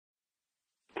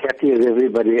Kathy, as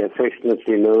everybody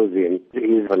affectionately knows him,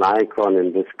 is an icon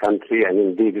in this country and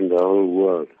indeed in the whole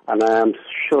world. And I am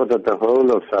sure that the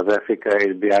whole of South Africa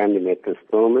is behind him at this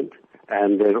moment.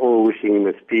 And they're all wishing him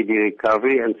a speedy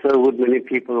recovery, and so would many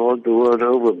people all the world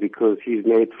over, because he's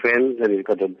made friends and he's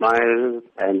got admirers,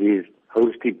 and he's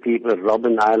hosted people at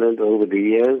Robben Island over the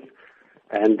years,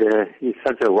 and he's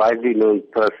such a widely known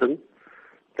person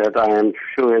that I am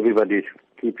sure everybody's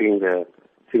keeping their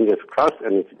fingers crossed,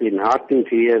 and it's been heartening to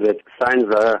hear that signs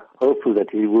are hopeful that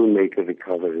he will make a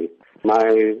recovery.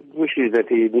 My wish is that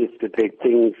he needs to take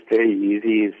things very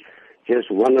easy. He's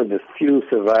just one of the few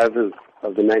survivors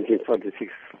of the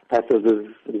 1946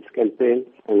 pacifist campaign,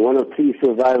 and one of 3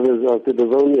 survivors of the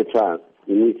Livonia trial.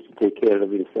 He needs to take care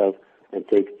of himself and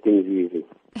take things easy.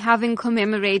 Having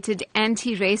commemorated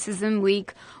Anti-Racism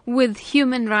Week with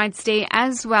Human Rights Day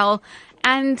as well,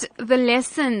 and the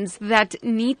lessons that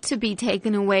need to be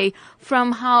taken away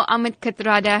from how Ahmed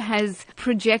Kathrada has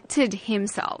projected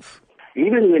himself.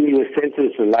 Even when he was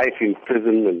sentenced to life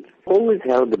imprisonment, always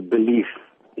held the belief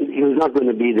he was not going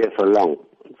to be there for long.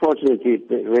 Unfortunately,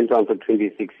 it went on for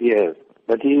 26 years.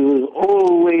 But he was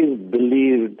always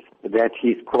believed that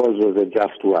his cause was a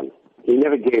just one. He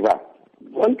never gave up.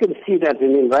 One can see that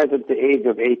in him right at the age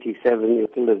of 87, he's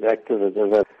still as active as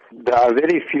ever. There are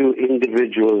very few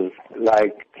individuals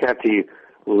like Kathy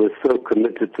who were so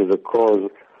committed to the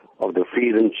cause of the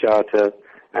Freedom Charter,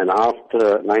 and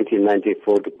after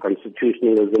 1994 to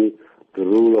constitutionalism, the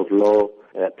rule of law,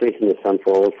 placing the sun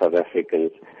for all South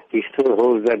Africans. He still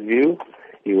holds that view.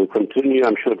 He will continue,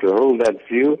 I'm sure, to hold that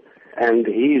view. And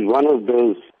he's one of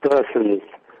those persons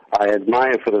I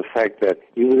admire for the fact that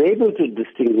he was able to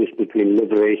distinguish between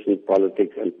liberation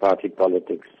politics and party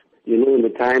politics. You know, in the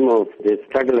time of the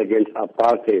struggle against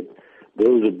apartheid,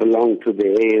 those who belonged to the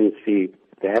ANC,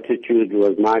 the attitude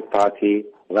was my party,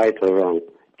 right or wrong.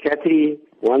 Kathy,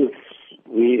 once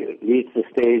we reached the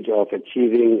stage of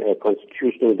achieving a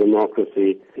constitutional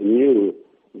democracy, knew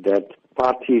that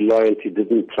party loyalty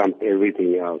didn't trump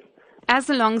everything else. As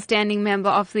a long-standing member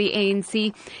of the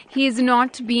ANC, he has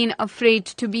not been afraid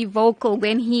to be vocal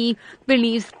when he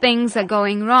believes things are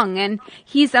going wrong. And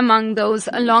he's among those,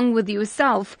 along with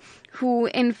yourself, who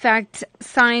in fact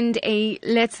signed a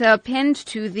letter penned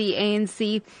to the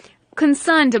ANC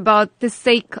concerned about the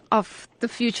sake of the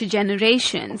future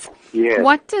generations. Yes.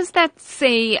 What does that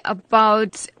say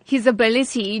about his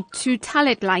ability to tell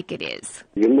it like it is?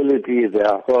 Humility is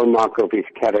a hallmark of his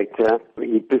character.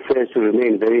 He prefers to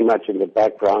remain very much in the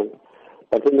background.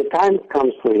 But when the time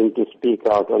comes for him to speak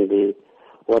out on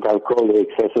what I'll call the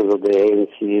excesses of the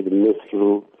ANC, the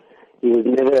misrule, he was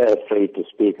never afraid to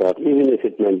speak out, even if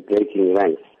it meant breaking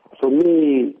ranks. For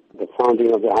me, the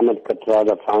founding of the Ahmed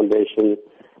Kathrada Foundation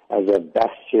as a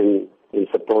bastion in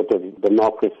support of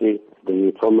democracy,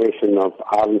 the formation of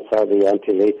ANSA, the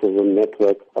Anti-Racism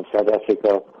Network of South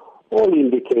Africa, all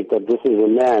indicate that this is a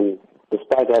man,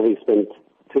 despite having spent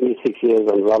 26 years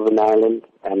on Robben Island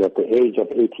and at the age of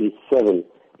 87,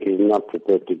 is not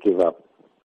prepared to give up.